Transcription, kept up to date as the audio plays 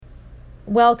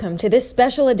Welcome to this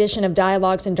special edition of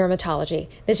Dialogues in Dermatology.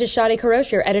 This is Shadi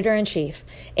Karosh, your editor-in-chief.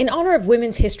 In honor of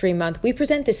Women's History Month, we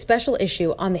present this special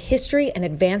issue on the history and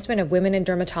advancement of women in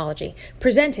dermatology,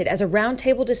 presented as a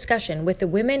roundtable discussion with the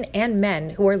women and men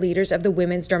who are leaders of the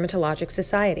Women's Dermatologic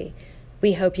Society.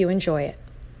 We hope you enjoy it.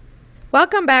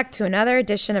 Welcome back to another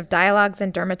edition of Dialogues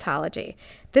in Dermatology.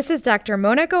 This is Dr.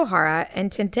 Mona Gohara,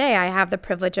 and today I have the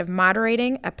privilege of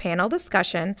moderating a panel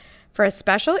discussion for a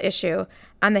special issue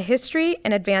on the history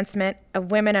and advancement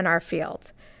of women in our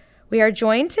field. We are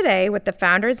joined today with the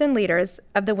founders and leaders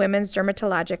of the Women's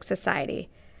Dermatologic Society.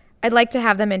 I'd like to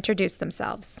have them introduce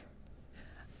themselves.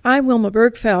 I'm Wilma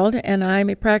Bergfeld, and I'm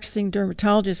a practicing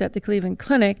dermatologist at the Cleveland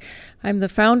Clinic. I'm the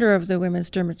founder of the Women's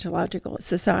Dermatological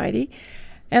Society,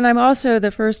 and I'm also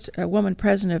the first woman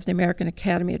president of the American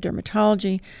Academy of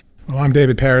Dermatology. Well, I'm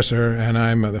David Pariser, and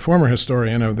I'm the former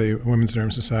historian of the Women's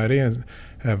Derm Society and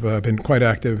have been quite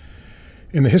active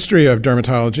in the history of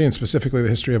dermatology and specifically the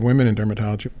history of women in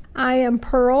dermatology. I am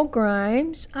Pearl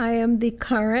Grimes. I am the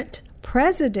current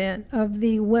president of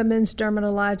the Women's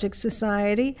Dermatologic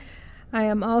Society. I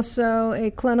am also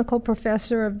a clinical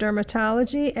professor of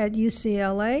dermatology at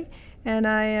UCLA, and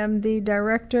I am the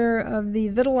director of the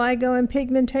Vitiligo and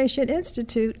Pigmentation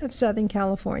Institute of Southern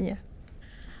California.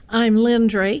 I'm Lynn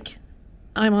Drake.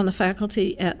 I'm on the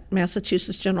faculty at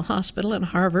Massachusetts General Hospital and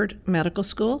Harvard Medical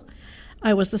School.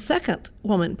 I was the second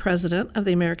woman president of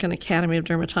the American Academy of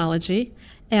Dermatology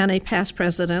and a past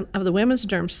president of the Women's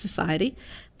Derm Society.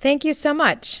 Thank you so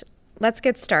much. Let's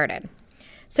get started.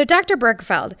 So, Dr.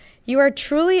 Bergfeld, you are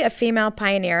truly a female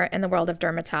pioneer in the world of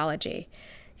dermatology.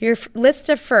 Your list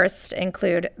of firsts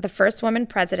include the first woman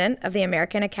president of the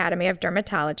American Academy of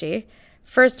Dermatology,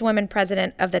 first woman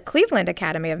president of the Cleveland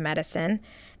Academy of Medicine,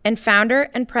 and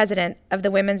founder and president of the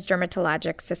Women's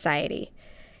Dermatologic Society.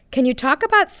 Can you talk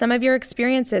about some of your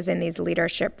experiences in these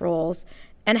leadership roles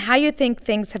and how you think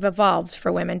things have evolved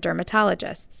for women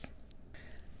dermatologists?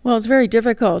 Well, it's very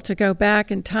difficult to go back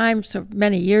in time so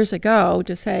many years ago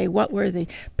to say what were the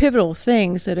pivotal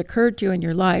things that occurred to you in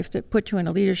your life that put you in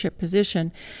a leadership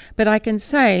position. But I can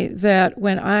say that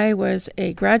when I was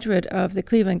a graduate of the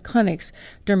Cleveland Clinic's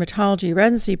dermatology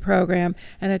residency program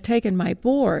and had taken my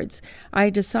boards, I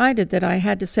decided that I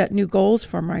had to set new goals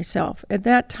for myself. At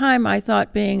that time, I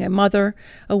thought being a mother,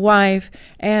 a wife,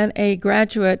 and a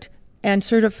graduate and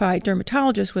certified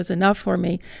dermatologist was enough for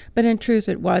me, but in truth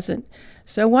it wasn't.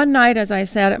 So one night as I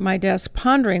sat at my desk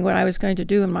pondering what I was going to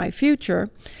do in my future,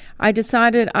 I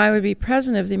decided I would be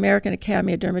president of the American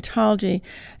Academy of Dermatology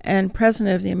and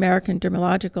president of the American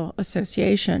Dermatological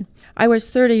Association. I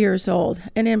was 30 years old,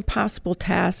 an impossible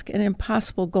task, an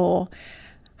impossible goal.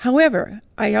 However,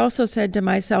 I also said to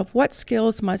myself, what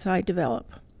skills must I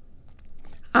develop?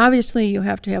 Obviously, you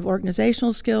have to have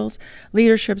organizational skills,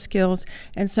 leadership skills,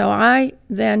 and so I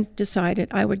then decided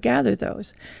I would gather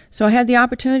those. So I had the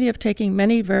opportunity of taking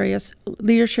many various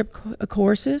leadership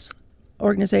courses,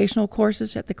 organizational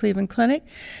courses at the Cleveland Clinic.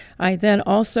 I then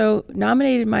also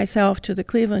nominated myself to the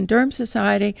Cleveland Derm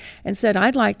Society and said,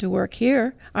 I'd like to work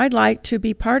here. I'd like to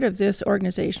be part of this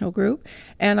organizational group.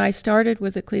 And I started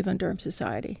with the Cleveland Derm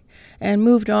Society and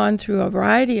moved on through a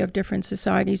variety of different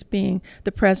societies, being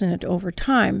the president over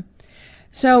time.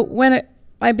 So when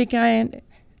I began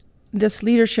this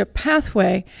leadership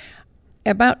pathway,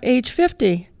 about age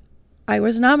 50, I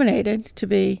was nominated to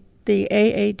be the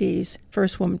AAD's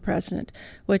first woman president,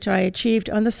 which I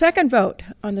achieved on the second vote,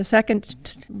 on the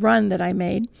second run that I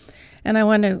made. And I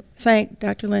want to thank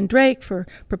Dr. Lynn Drake for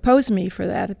proposing me for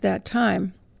that at that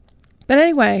time. But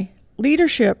anyway,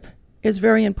 leadership is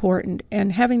very important,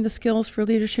 and having the skills for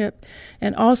leadership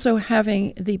and also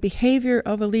having the behavior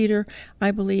of a leader, I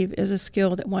believe, is a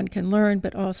skill that one can learn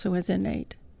but also is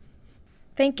innate.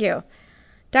 Thank you.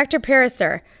 Dr.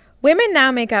 Pariser, women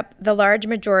now make up the large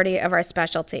majority of our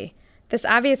specialty. This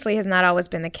obviously has not always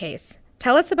been the case.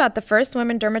 Tell us about the first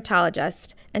women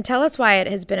dermatologist, and tell us why it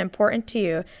has been important to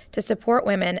you to support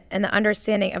women and the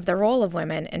understanding of the role of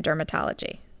women in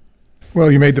dermatology. Well,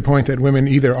 you made the point that women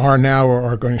either are now or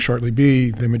are going to shortly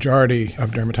be the majority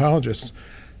of dermatologists.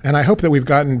 And I hope that we've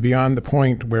gotten beyond the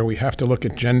point where we have to look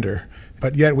at gender,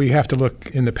 but yet we have to look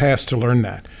in the past to learn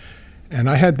that. And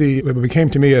it became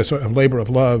to me a sort of labor of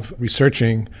love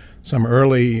researching some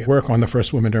early work on the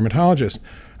first woman dermatologist.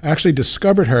 I actually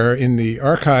discovered her in the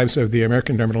archives of the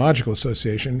American Dermatological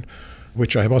Association,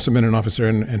 which I have also been an officer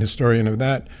and historian of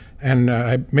that. And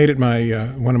I made it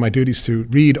one of my duties to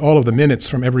read all of the minutes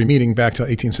from every meeting back to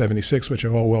 1876, which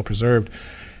are all well preserved.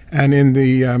 And in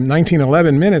the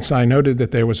 1911 minutes, I noted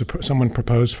that there was someone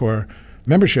proposed for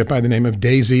membership by the name of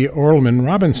Daisy Orleman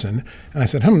Robinson. And I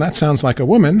said, that sounds like a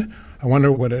woman. I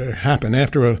wonder what had happened.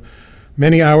 After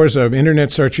many hours of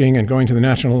internet searching and going to the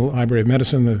National Library of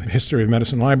Medicine, the History of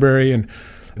Medicine Library, and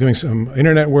doing some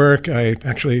internet work. I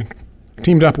actually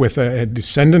teamed up with a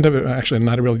descendant of, actually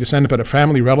not a real descendant, but a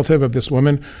family relative of this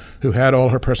woman who had all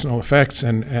her personal effects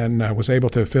and was able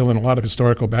to fill in a lot of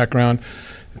historical background,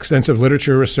 extensive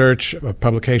literature research,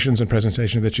 publications and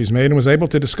presentations that she's made, and was able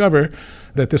to discover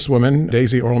that this woman,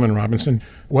 Daisy Orleman Robinson,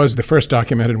 was the first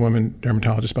documented woman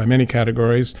dermatologist by many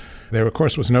categories. There, of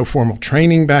course, was no formal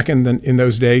training back in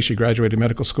those days. She graduated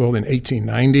medical school in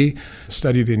 1890,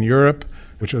 studied in Europe,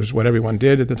 which was what everyone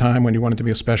did at the time when you wanted to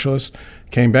be a specialist,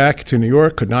 came back to New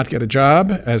York, could not get a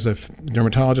job as a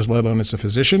dermatologist, let alone as a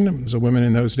physician. It was a woman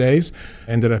in those days,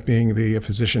 ended up being the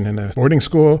physician in a boarding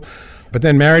school, but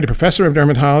then married a professor of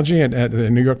dermatology at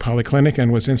the New York Polyclinic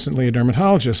and was instantly a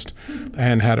dermatologist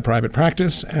and had a private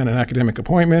practice and an academic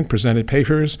appointment, presented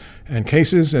papers and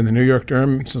cases in the New York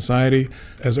Derm Society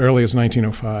as early as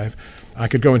 1905. I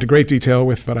could go into great detail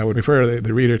but I would refer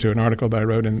the reader to an article that I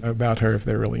wrote about her if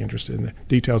they're really interested in the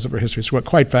details of her history. It's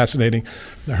quite fascinating,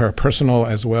 her personal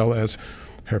as well as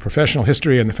her professional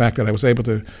history, and the fact that I was able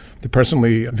to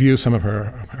personally view some of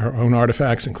her own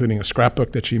artifacts, including a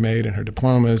scrapbook that she made and her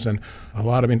diplomas and a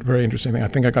lot of very interesting things. I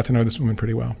think I got to know this woman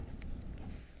pretty well.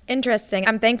 Interesting.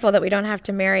 I'm thankful that we don't have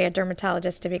to marry a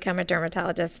dermatologist to become a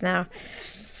dermatologist now.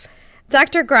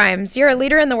 Dr. Grimes, you're a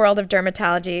leader in the world of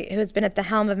dermatology who has been at the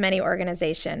helm of many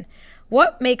organizations.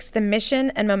 What makes the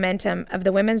mission and momentum of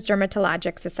the Women's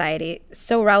Dermatologic Society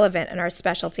so relevant in our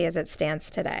specialty as it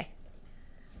stands today?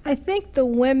 I think the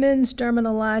Women's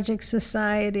Dermatologic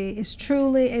Society is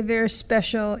truly a very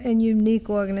special and unique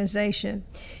organization.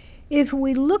 If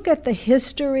we look at the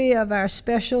history of our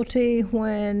specialty,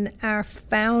 when our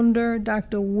founder,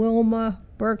 Dr. Wilma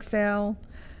Bergfeld,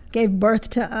 gave birth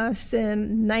to us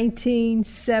in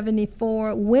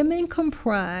 1974, women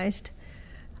comprised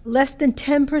less than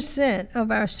 10%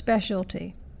 of our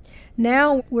specialty.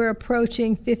 Now we're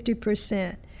approaching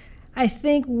 50%. I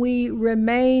think we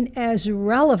remain as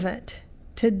relevant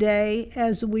today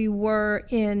as we were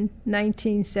in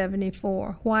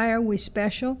 1974. Why are we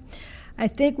special? I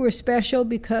think we're special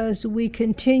because we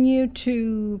continue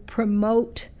to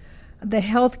promote the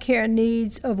healthcare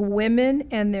needs of women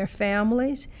and their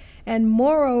families. And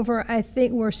moreover, I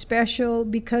think we're special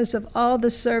because of all the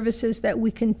services that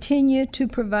we continue to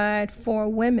provide for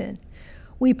women.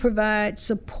 We provide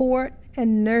support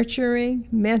and nurturing,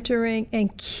 mentoring,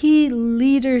 and key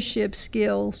leadership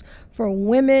skills for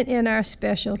women in our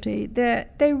specialty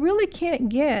that they really can't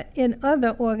get in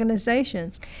other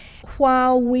organizations.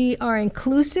 While we are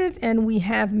inclusive and we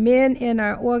have men in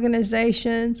our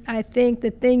organizations, I think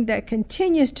the thing that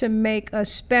continues to make us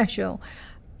special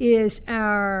is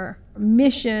our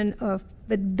mission of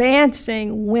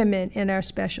advancing women in our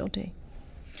specialty.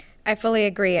 I fully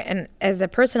agree. And as a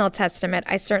personal testament,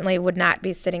 I certainly would not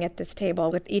be sitting at this table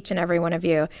with each and every one of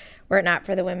you were it not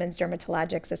for the Women's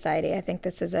Dermatologic Society. I think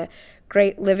this is a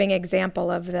great living example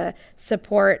of the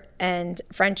support and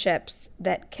friendships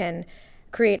that can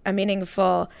create a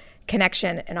meaningful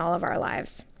connection in all of our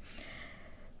lives.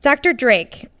 Dr.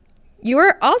 Drake, you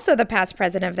are also the past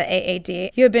president of the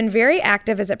AAD. You have been very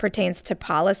active as it pertains to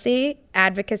policy,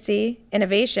 advocacy,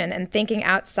 innovation, and thinking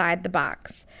outside the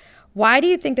box. Why do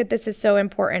you think that this is so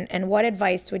important, and what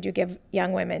advice would you give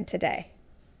young women today?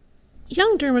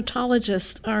 Young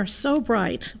dermatologists are so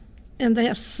bright, and they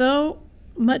have so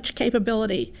much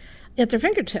capability at their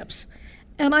fingertips.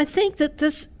 And I think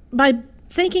that by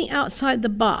thinking outside the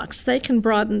box, they can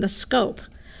broaden the scope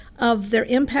of their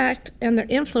impact and their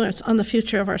influence on the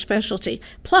future of our specialty.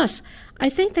 Plus, I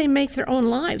think they make their own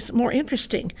lives more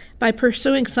interesting by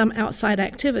pursuing some outside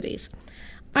activities.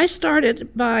 I started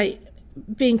by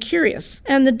being curious,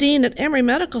 and the dean at Emory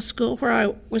Medical School, where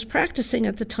I was practicing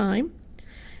at the time,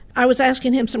 I was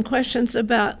asking him some questions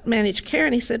about managed care,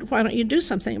 and he said, "Why don't you do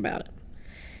something about it?"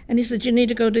 And he said, "You need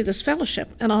to go do this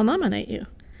fellowship, and I'll nominate you."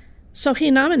 So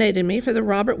he nominated me for the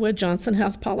Robert Wood Johnson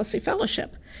Health Policy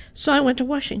Fellowship. So I went to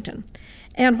Washington.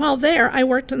 And while there, I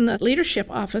worked in the leadership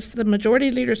office, the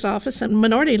Majority Leader's Office and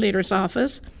Minority Leader's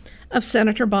Office of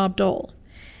Senator Bob Dole.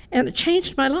 And it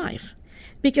changed my life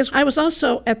because I was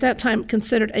also, at that time,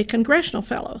 considered a congressional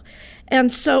fellow.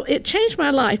 And so it changed my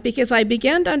life because I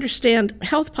began to understand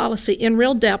health policy in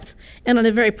real depth and in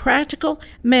a very practical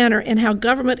manner and how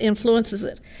government influences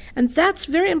it. And that's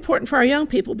very important for our young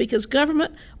people because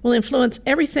government will influence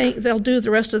everything they'll do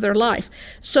the rest of their life.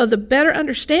 So the better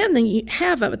understanding you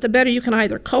have of it, the better you can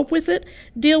either cope with it,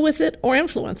 deal with it, or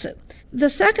influence it. The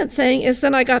second thing is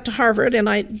then I got to Harvard and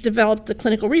I developed the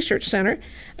Clinical Research Center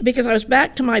because I was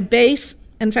back to my base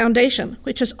and foundation,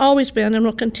 which has always been and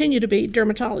will continue to be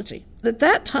dermatology. At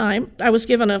that time, I was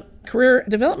given a career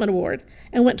development award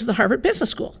and went to the Harvard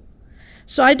Business School.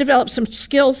 So I developed some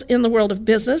skills in the world of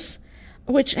business,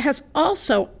 which has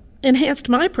also enhanced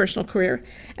my personal career,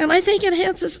 and I think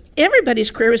enhances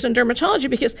everybody's careers in dermatology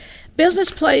because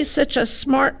business plays such a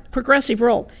smart, progressive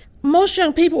role. Most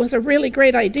young people with a really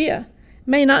great idea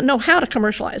may not know how to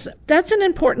commercialize it. That's an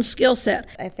important skill set.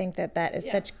 I think that is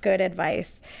such good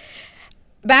advice.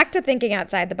 Back to thinking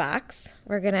outside the box,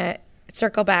 we're going to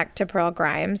circle back to Pearl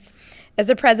Grimes. As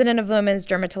the president of the Women's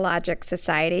Dermatologic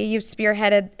Society, you've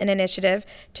spearheaded an initiative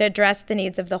to address the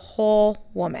needs of the whole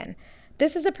woman.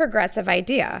 This is a progressive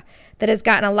idea that has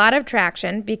gotten a lot of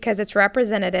traction because it's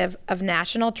representative of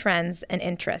national trends and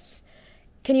interests.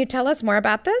 Can you tell us more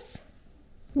about this?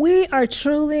 We are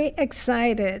truly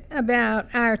excited about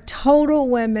our Total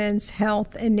Women's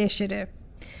Health Initiative.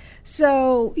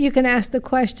 So you can ask the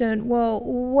question, well,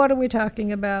 what are we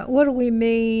talking about? What do we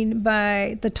mean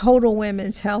by the Total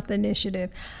Women's Health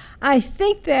Initiative? I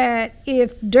think that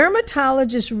if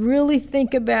dermatologists really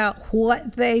think about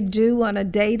what they do on a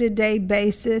day-to-day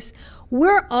basis,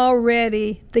 we're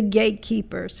already the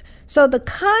gatekeepers. So the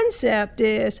concept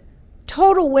is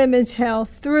total women's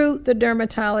health through the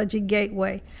dermatology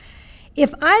gateway.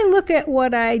 If I look at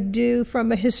what I do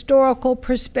from a historical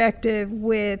perspective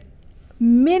with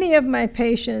many of my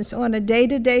patients on a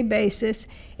day-to-day basis,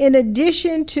 in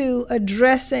addition to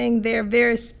addressing their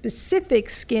very specific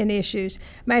skin issues,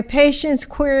 my patients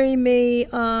query me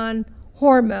on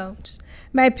hormones.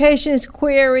 My patients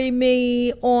query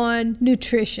me on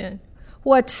nutrition,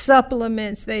 what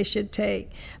supplements they should take.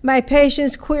 My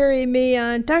patients query me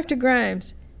on, Dr.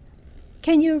 Grimes,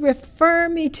 can you refer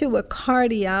me to a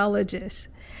cardiologist?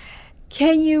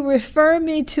 Can you refer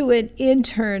me to an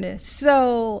internist?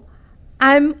 So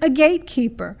I'm a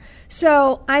gatekeeper.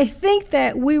 So I think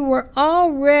that we were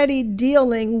already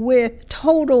dealing with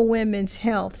total women's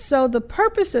health. So the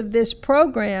purpose of this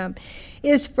program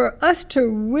is for us to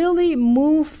really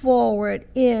move forward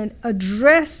in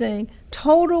addressing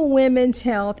total women's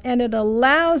health, and it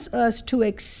allows us to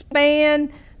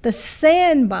expand the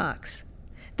sandbox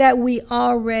that we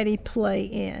already play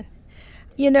in.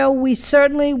 You know, we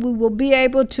will be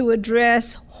able to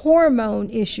address hormone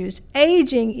issues,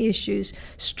 aging issues,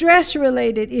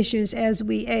 stress-related issues as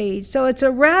we age. So it's a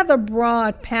rather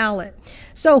broad palette.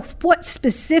 So what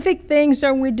specific things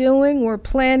are we doing? We're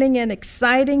planning an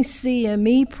exciting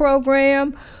CME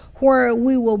program where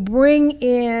we will bring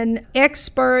in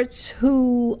experts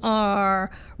who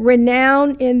are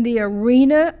renowned in the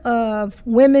arena of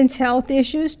women's health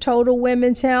issues, total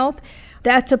women's health.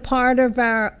 That's a part of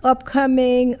our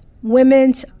upcoming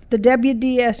the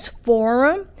WDS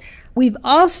Forum. We've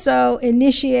also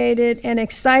initiated an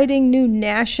exciting new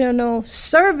national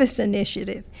service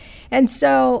initiative. And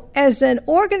so as an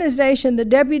organization, the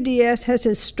WDS has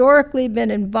historically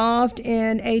been involved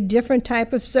in a different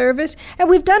type of service, and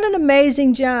we've done an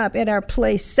amazing job at our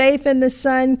Place Safe in the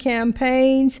Sun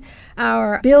campaigns,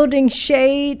 our Building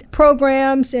Shade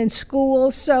programs in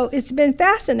schools. So it's been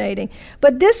fascinating.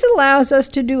 But this allows us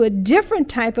to do a different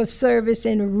type of service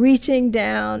in reaching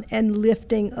down and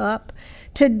lifting up.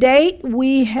 To date,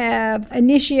 we have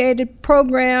initiated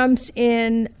programs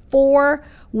in 4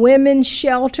 women's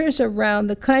shelters around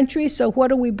the country. So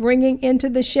what are we bringing into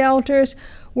the shelters?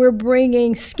 We're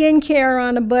bringing skincare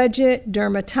on a budget,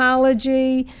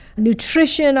 dermatology,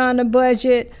 nutrition on a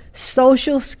budget,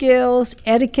 social skills,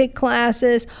 etiquette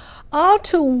classes, all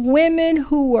to women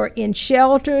who are in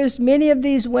shelters. Many of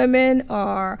these women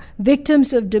are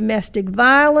victims of domestic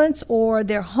violence or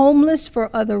they're homeless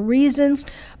for other reasons.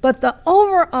 But the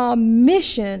overall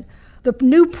mission, the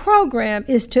new program,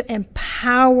 is to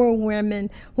empower women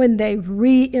when they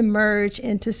re-emerge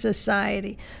into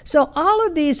society. So all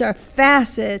of these are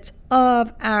facets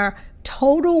of our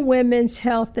Total Women's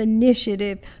Health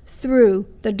Initiative through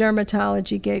the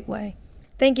Dermatology Gateway.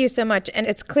 Thank you so much. And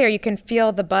it's clear, you can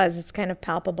feel the buzz. It's kind of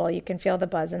palpable. You can feel the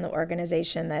buzz in the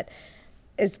organization that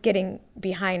is getting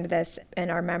behind this,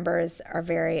 and our members are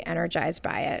very energized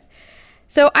by it.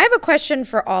 So I have a question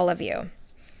for all of you.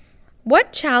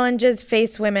 What challenges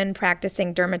face women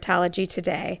practicing dermatology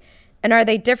today, and are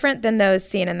they different than those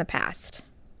seen in the past?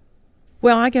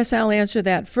 Well, I guess I'll answer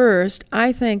that first.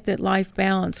 I think that life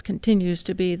balance continues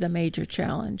to be the major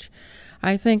challenge.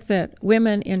 I think that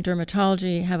women in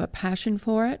dermatology have a passion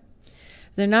for it.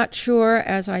 They're not sure,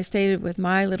 as I stated with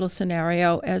my little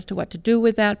scenario, as to what to do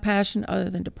with that passion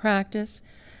other than to practice.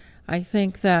 I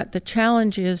think that the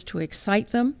challenge is to excite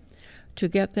them, to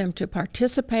get them to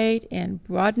participate and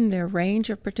broaden their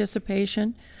range of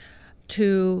participation,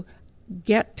 to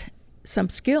get some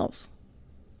skills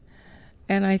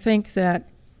And I think that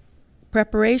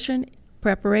preparation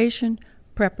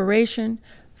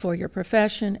for your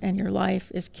profession and your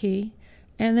life is key.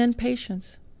 And then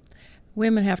patience.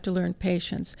 Women have to learn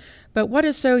patience. But what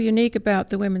is so unique about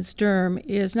the Women's Derm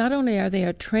is not only are they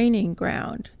a training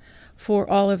ground for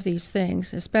all of these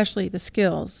things, especially the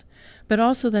skills, but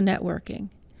also the networking.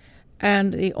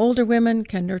 And the older women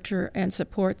can nurture and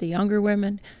support the younger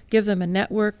women, give them a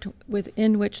network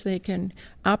within which they can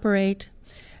operate.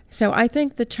 So I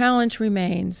think the challenge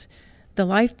remains the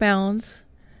life balance,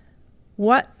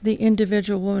 what the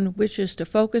individual woman wishes to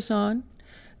focus on.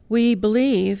 We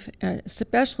believe,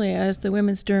 especially as the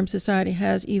Women's Derm Society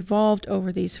has evolved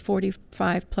over these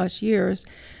 45 plus years,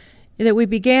 that we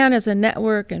began as a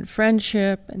network and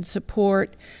friendship and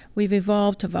support. We've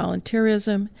evolved to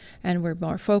volunteerism, and we're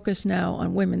more focused now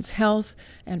on women's health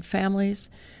and families,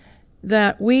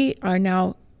 that we are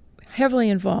now heavily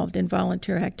involved in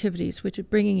volunteer activities, which is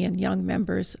bringing in young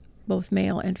members, both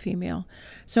male and female.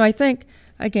 So I think,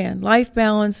 again, life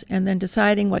balance and then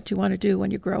deciding what you want to do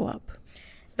when you grow up.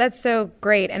 That's so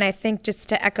great. And I think just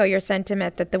to echo your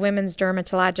sentiment that the Women's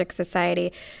Dermatologic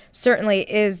Society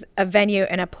certainly is a venue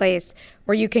and a place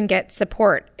where you can get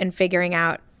support in figuring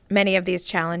out many of these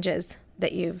challenges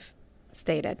that you've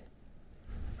stated.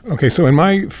 Okay, so in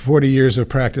my 40 years of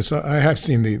practice, I have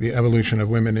seen the evolution of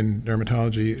women in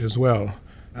dermatology as well.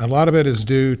 A lot of it is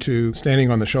due to standing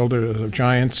on the shoulders of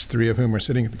giants, three of whom are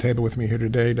sitting at the table with me here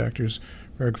today, Drs.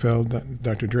 Bergfeld,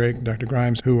 Dr. Drake, Dr.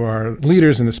 Grimes, who are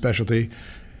leaders in the specialty.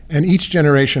 And each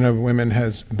generation of women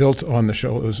has built on the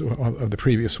shoulders of the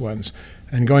previous ones.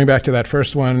 And going back to that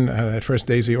first one, that first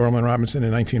Daisy Orland Robinson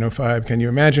in 1905, can you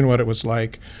imagine what it was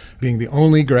like being the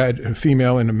only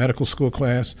female in a medical school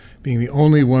class, being the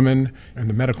only woman in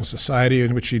the medical society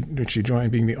in which she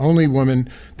joined, being the only woman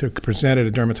to present at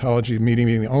a dermatology meeting,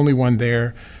 being the only one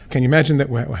there? Can you imagine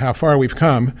how far we've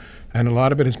come? And a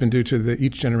lot of it has been due to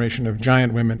each generation of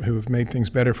giant women who have made things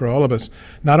better for all of us,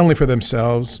 not only for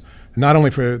themselves, not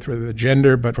only for the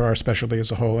gender, but for our specialty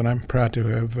as a whole. And I'm proud to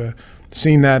have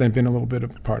seen that and been a little bit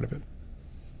of a part of it.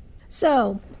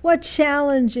 So, what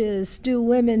challenges do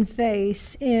women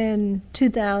face in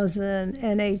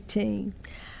 2018?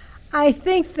 I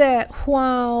think that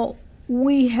while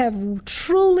we have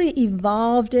truly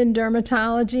evolved in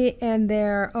dermatology and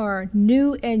there are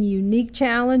new and unique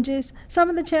challenges, some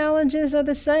of the challenges are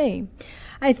the same.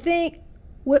 I think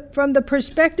from the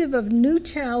perspective of new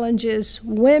challenges,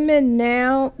 women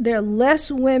now, there are less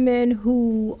women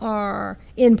who are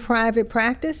in private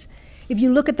practice. If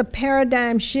you look at the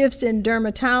paradigm shifts in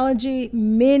dermatology,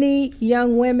 many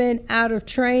young women out of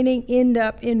training end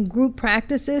up in group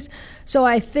practices. So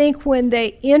I think when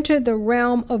they enter the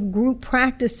realm of group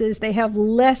practices, they have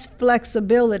less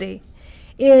flexibility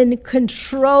in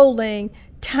controlling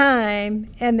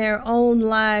time and their own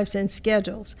lives and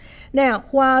schedules. Now,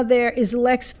 while there is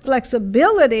less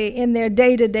flexibility in their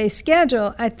day-to-day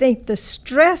schedule, I think the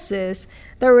stresses,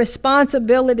 the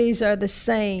responsibilities are the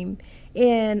same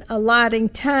in allotting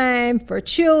time for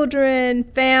children,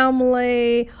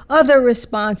 family, other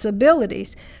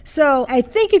responsibilities. So I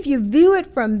think if you view it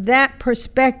from that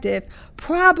perspective,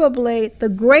 probably the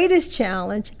greatest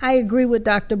challenge, I agree with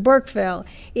Dr. Bergfeld,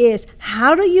 is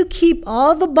how do you keep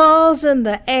all the balls in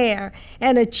the air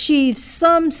and achieve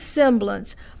some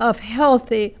semblance of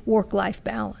healthy work-life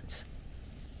balance?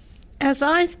 As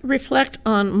I reflect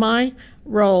on my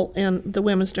role in the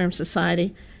Women's Derm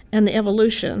Society and the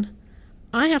evolution,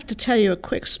 I have to tell you a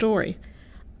quick story.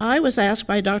 I was asked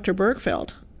by Dr.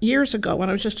 Bergfeld years ago when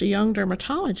I was just a young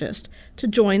dermatologist to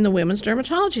join the Women's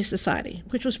Dermatology Society,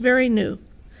 which was very new.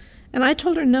 And I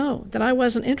told her no, that I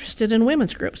wasn't interested in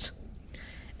women's groups.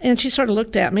 And she sort of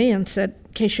looked at me and said,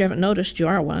 in case you haven't noticed, you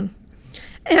are one.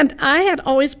 And I had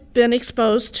always been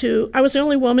exposed to, I was the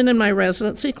only woman in my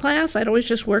residency class. I'd always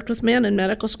just worked with men in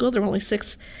medical school. There were only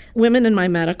 6 women in my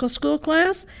medical school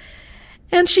class.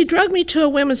 And she drugged me to a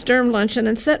women's derm luncheon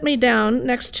and set me down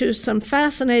next to some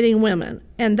fascinating women.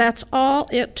 And that's all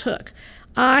it took.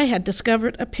 I had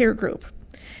discovered a peer group.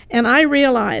 And I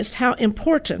realized how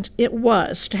important it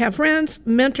was to have friends,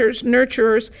 mentors,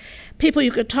 nurturers, people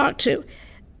you could talk to.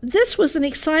 This was an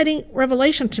exciting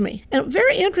revelation to me. And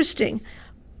very interesting.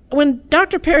 When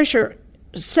Dr. Perisher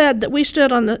said that we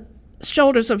stood on the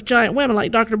shoulders of giant women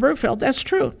like Dr. Bergfeld, that's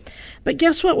true. But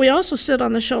guess what? We also stood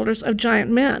on the shoulders of giant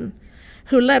men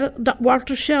who led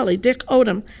Walter Shelley, Dick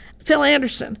Odom, Phil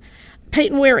Anderson,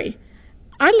 Peyton Weary.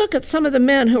 I look at some of the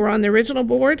men who were on the original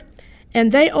board,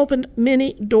 and they opened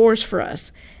many doors for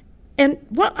us. And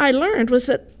what I learned was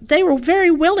that they were very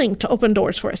willing to open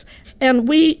doors for us. And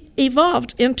we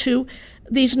evolved into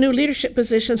these new leadership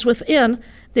positions within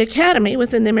the academy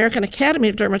within the American Academy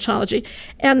of Dermatology,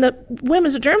 and the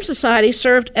Women's Derm Society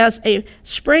served as a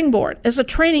springboard, as a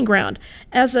training ground,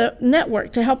 as a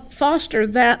network to help foster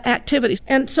that activity.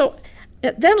 And so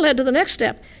it then led to the next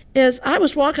step, is I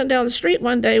was walking down the street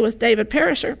one day with David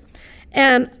Perisher,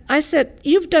 and I said,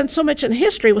 you've done so much in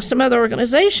history with some other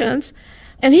organizations.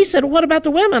 And he said, what about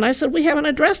the women? I said, we haven't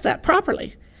addressed that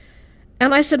properly.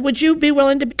 And I said, would you be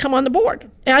willing to come on the board?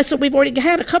 And I said, we've already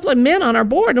had a couple of men on our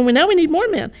board, and we need more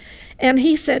men. And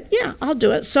he said, yeah, I'll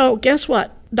do it. So guess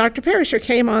what? Dr. Perisher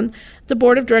came on the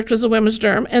board of directors of Women's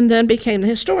Derm and then became the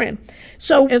historian.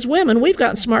 So as women, we've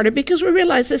gotten smarter because we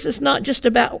realize this is not just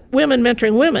about women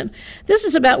mentoring women. This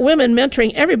is about women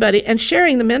mentoring everybody and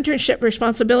sharing the mentorship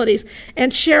responsibilities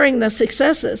and sharing the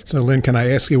successes. So, Lynn, can I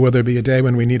ask you, will there be a day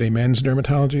when we need a men's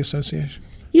dermatology association?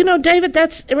 You know, David,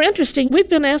 that's interesting. We've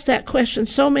been asked that question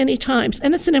so many times,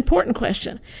 and it's an important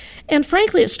question. And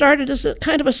frankly, it started as a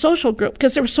kind of a social group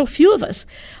because there were so few of us.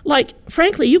 Like,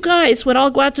 frankly, you guys would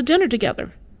all go out to dinner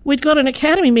together. We'd go to an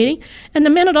academy meeting, and the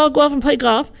men would all go off and play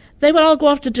golf. They would all go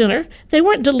off to dinner. They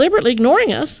weren't deliberately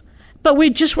ignoring us, but we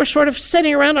just were sort of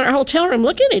sitting around in our hotel room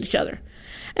looking at each other.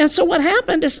 And so what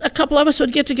happened is a couple of us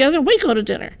would get together and we'd go to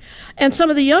dinner. And some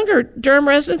of the younger derm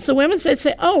residents, the women, they'd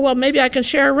say, oh, well, maybe I can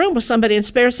share a room with somebody and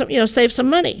spare some, save some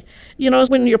money.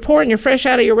 When you're poor and you're fresh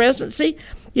out of your residency,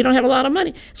 you don't have a lot of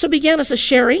money. So it began as a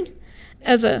sharing,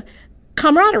 as a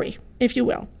camaraderie, if you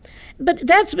will. But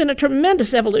that's been a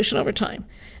tremendous evolution over time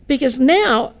because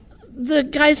now the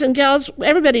guys and gals,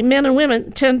 everybody, men and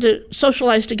women, tend to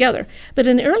socialize together. But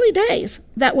in the early days,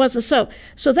 that wasn't so.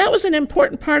 So that was an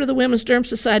important part of the Women's Derm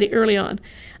Society early on.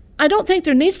 I don't think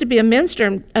there needs to be a men's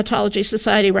dermatology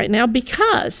society right now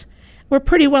because we're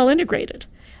pretty well integrated.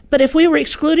 But if we were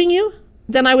excluding you,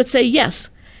 then I would say yes.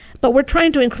 But we're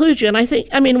trying to include you.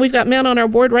 And we've got men on our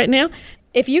board right now.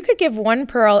 If you could give one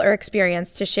pearl or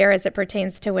experience to share as it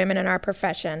pertains to women in our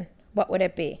profession, what would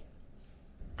it be?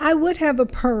 I would have a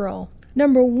pearl.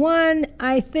 Number one,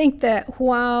 I think that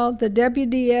while the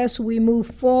WDS, we move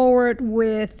forward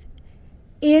with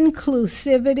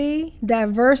inclusivity,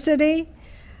 diversity,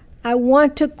 I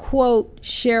want to quote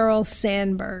Sheryl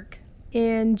Sandberg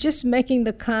in just making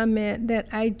the comment that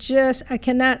I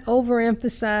cannot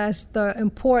overemphasize the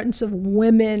importance of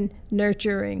women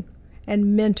nurturing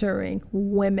and mentoring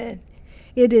women.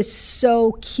 It is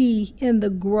so key in the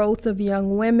growth of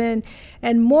young women.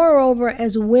 And moreover,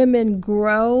 as women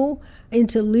grow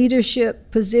into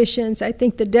leadership positions, I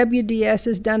think the WDS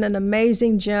has done an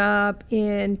amazing job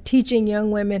in teaching young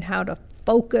women how to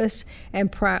focus and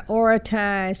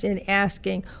prioritize in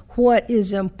asking what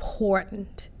is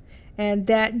important. And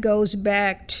that goes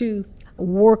back to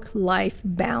work-life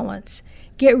balance.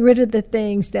 Get rid of the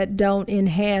things that don't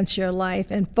enhance your life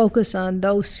and focus on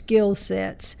those skill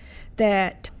sets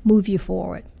that move you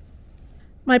forward.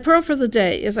 My pearl for the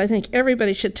day is I think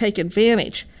everybody should take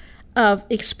advantage of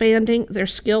expanding their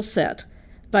skill set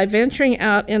by venturing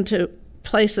out into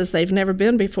places they've never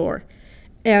been before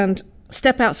and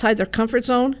step outside their comfort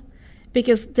zone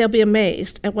because they'll be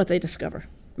amazed at what they discover.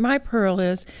 My pearl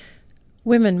is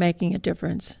women making a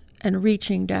difference and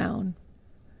reaching down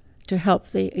to help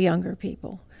the younger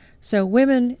people. So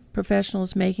women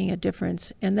professionals making a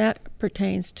difference, and that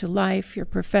pertains to life, your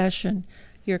profession,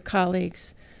 your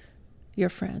colleagues, your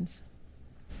friends.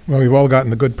 Well, we've all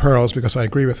gotten the good pearls because I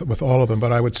agree with all of them,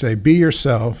 but I would say be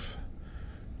yourself,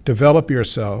 develop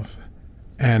yourself,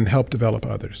 and help develop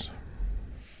others.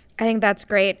 I think that's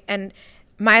great. And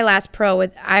my last pearl,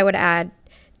 I would add,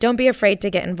 don't be afraid to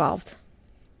get involved.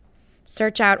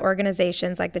 Search out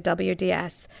organizations like the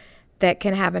WDS that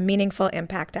can have a meaningful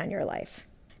impact on your life.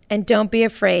 And don't be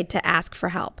afraid to ask for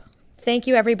help. Thank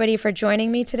you, everybody, for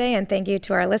joining me today, and thank you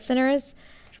to our listeners.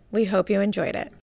 We hope you enjoyed it.